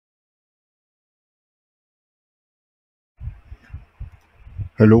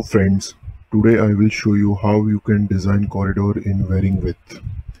Hello friends, today I will show you how you can design corridor in varying width.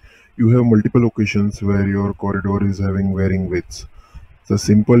 You have multiple occasions where your corridor is having varying widths. The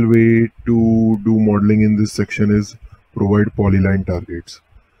simple way to do modeling in this section is provide polyline targets.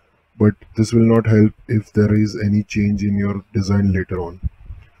 But this will not help if there is any change in your design later on.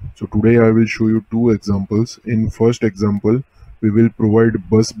 So today I will show you two examples. In first example, we will provide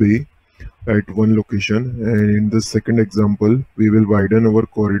bus bay at one location, and in the second example we will widen our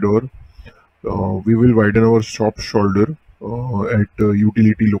corridor. We will widen our shop shoulder at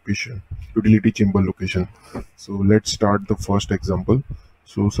utility chamber location. So let's start the first example.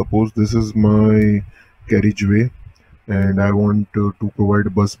 So suppose this is my carriageway and I want to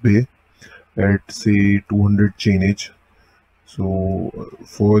provide bus bay at say 200 chainage. So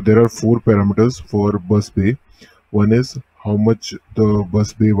for there are four parameters for bus bay. One is how much the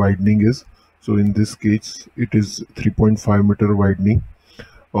bus bay widening is. So in this case it is 3.5 meter widening.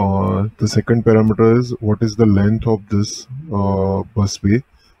 The second parameter is what is the length of this bus bay.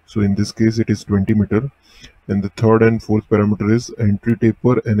 So in this case it is 20 meter. And the third and fourth parameter is entry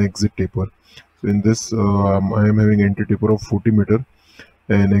taper and exit taper. So in this I am having entry taper of 40 meter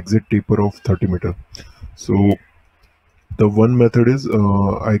and exit taper of 30 meter. So the one method is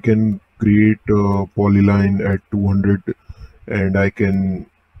I can create a polyline at 200 and I can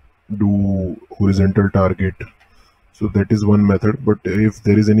do horizontal target. So that is one method, but if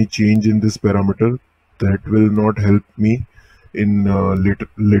there is any change in this parameter, that will not help me in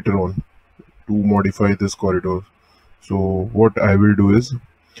later on to modify this corridor. So what I will do is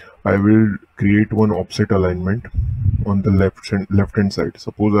I will create one offset alignment on the left hand side.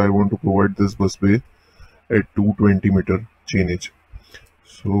 Suppose I want to provide this bus bay at 220 meter chainage.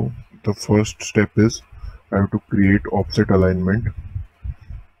 So the first step is I have to create offset alignment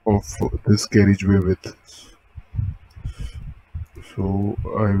of this carriageway width. So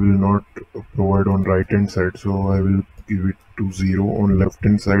I will not provide on right hand side, so I will give it to 0. On left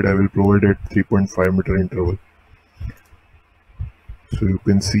hand side I will provide at 3.5 meter interval. So you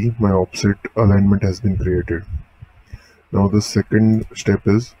can see my offset alignment has been created. Now the second step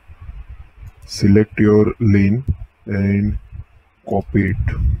is select your lane and copy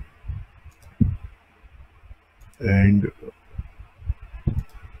it and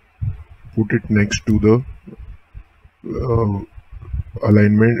put it next to the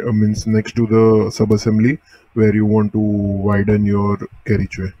alignment, means next to the sub-assembly where you want to widen your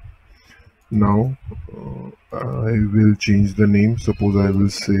carriageway. Now I will change the name. Suppose I will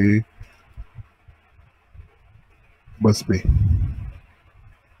say Busbay.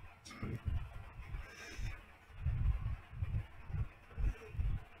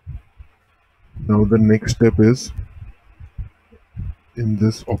 Now the next step is, in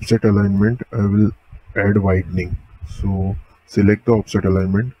this offset alignment I will add widening. So select the offset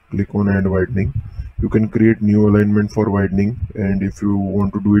alignment, click on add widening. You can create new alignment for widening, and if you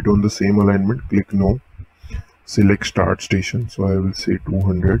want to do it on the same alignment, click no. Select start station, so I will say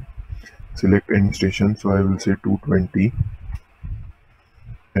 200. Select end station, so I will say 220.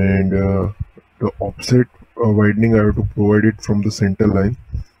 And the offset widening I have to provide it from the center line.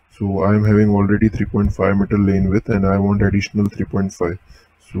 So I am having already 3.5 meter lane width and I want additional 3.5.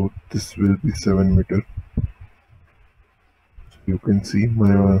 So this will be 7 meter. So you can see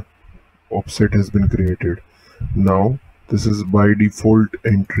my offset has been created. Now this is by default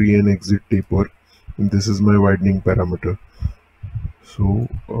entry and exit taper, and this is my widening parameter. So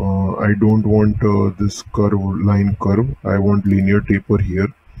I don't want this line curve, I want linear taper here.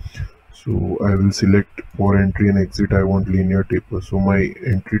 So I will select for entry and exit, I want linear taper. So my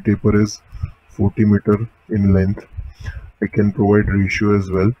entry taper is 40 meter in length. I can provide ratio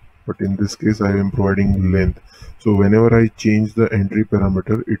as well, but in this case I am providing length. So whenever I change the entry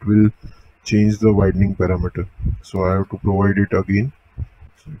parameter, it will change the widening parameter. So I have to provide it again.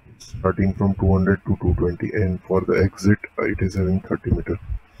 So starting from 200 to 220, and for the exit it is having 30 meter.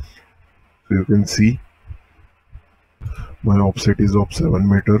 So you can see my offset is of 7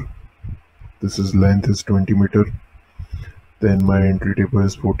 meter. This is length is 20 meter. Then my entry taper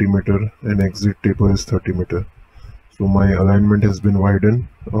is 40 meter and exit taper is 30 meter. So my alignment has been widened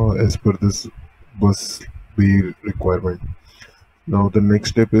as per this bus bay requirement. Now the next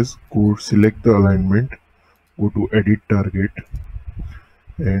step is go select the alignment, go to edit target,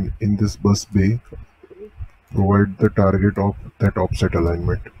 and in this bus bay provide the target of that offset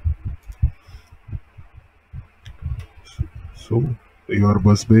alignment. So your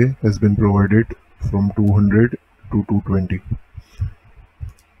bus bay has been provided from 200 to 220.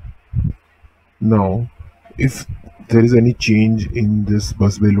 Now if there is any change in this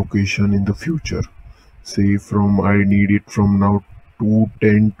bus bay location in the future, say from I need it from now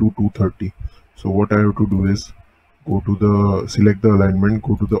 210 to 230. So what I have to do is select the alignment,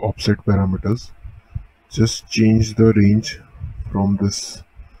 go to the offset parameters, just change the range from this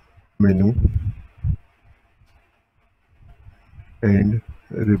menu and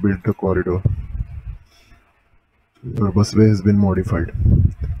rebuild the corridor. Your busway has been modified,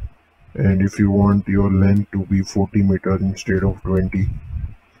 and if you want your length to be 40 meters instead of 20, you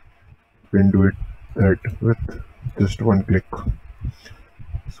can do it that with just one click.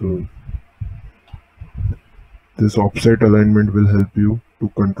 So this offset alignment will help you to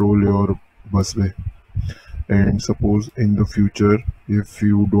control your busway. And suppose in the future, if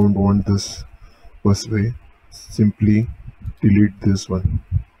you don't want this busway, simply delete this one.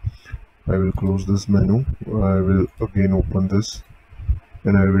 I will close this menu. I will again open this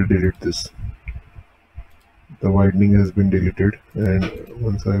and I will delete this. The widening has been deleted, and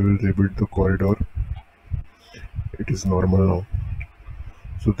once I will rebuild the corridor, it is normal now.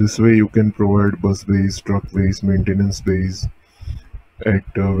 So this way you can provide bus bays, truck bays, maintenance bays at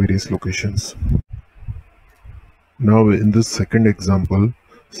various locations. Now in this second example,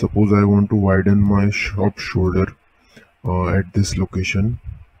 suppose I want to widen my shop shoulder at this location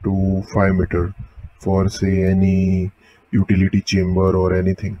to 5 meter for say any utility chamber or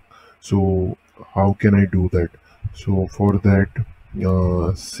anything. So how can I do that? So for that,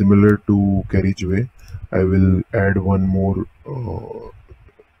 similar to carriageway, I will add one more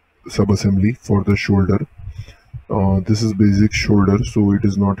sub-assembly for the shoulder. This is basic shoulder, so it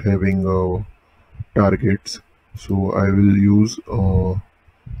is not having targets. So I will use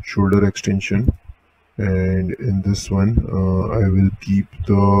shoulder extension, and in this one I will keep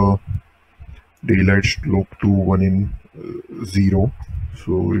the daylight slope to 1 in 0,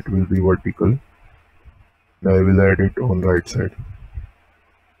 so it will be vertical. I will add it on right side,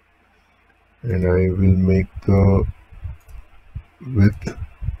 and I will make the width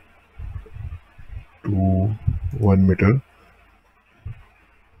to 1 meter.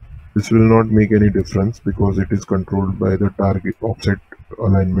 This will not make any difference because it is controlled by the target offset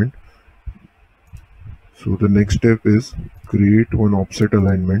alignment. So the next step is create one offset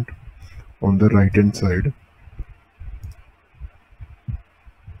alignment on the right hand side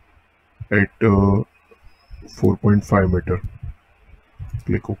at 4.5 meter.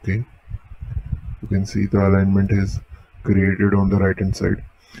 Click OK. You can see the alignment is created on the right hand side.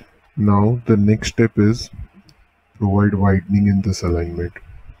 Now the next step is provide widening in this alignment.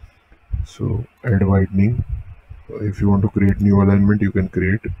 So add widening. If you want to create new alignment, you can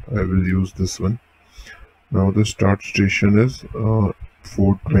create. I will use this one. Now the start station is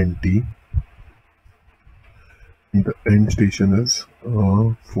 420 and the end station is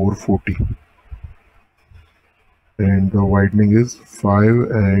 440, and the widening is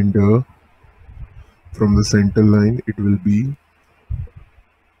 5, and from the center line it will be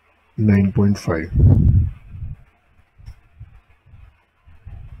 9.5.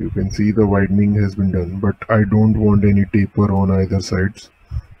 You can see the widening has been done, but I don't want any taper on either sides.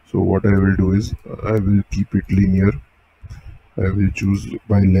 So what I will do is I will keep it linear. I will choose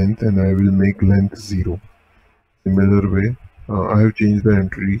by length and I will make length 0. Similar way, I have changed the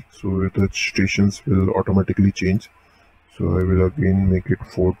entry, so the stations will automatically change. So I will again make it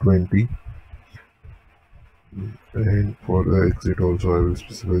 420, and for the exit also I will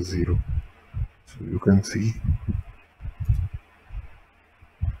specify 0. So you can see.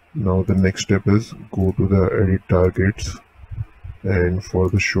 Now the next step is go to the edit targets, and for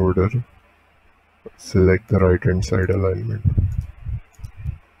the shoulder select the right hand side alignment.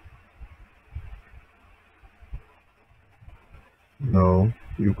 Now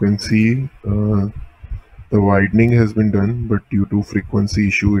you can see the widening has been done, but due to frequency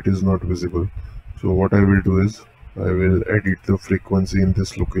issue it is not visible. So what I will do is I will edit the frequency in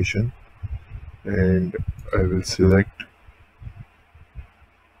this location, and I will select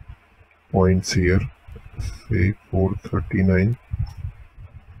points here, say 439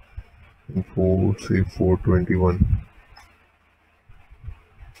 and say 421.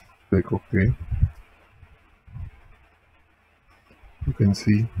 Click OK. You can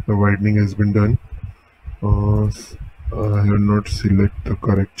see the widening has been done. I have not select the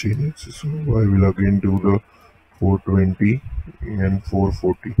correct changes, so I will again do the 420 and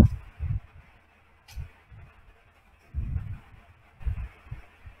 440.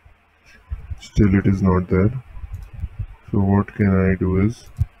 Still it is not there. So what can I do is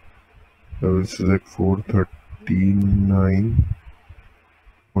I will select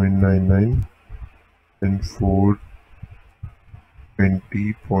 439.99 and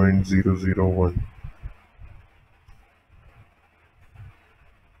 420.001.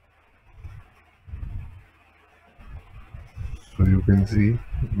 So you can see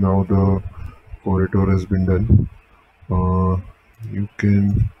now the corridor has been done. You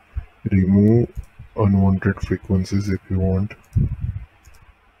can remove unwanted frequencies if you want.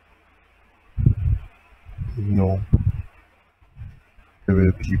 No, I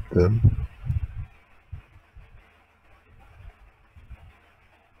will keep them.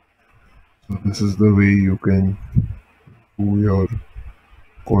 So this is the way you can do your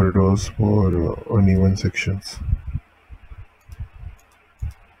corridors for uneven sections.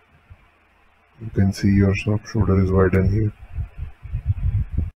 You can see your sharp shoulder is widened here.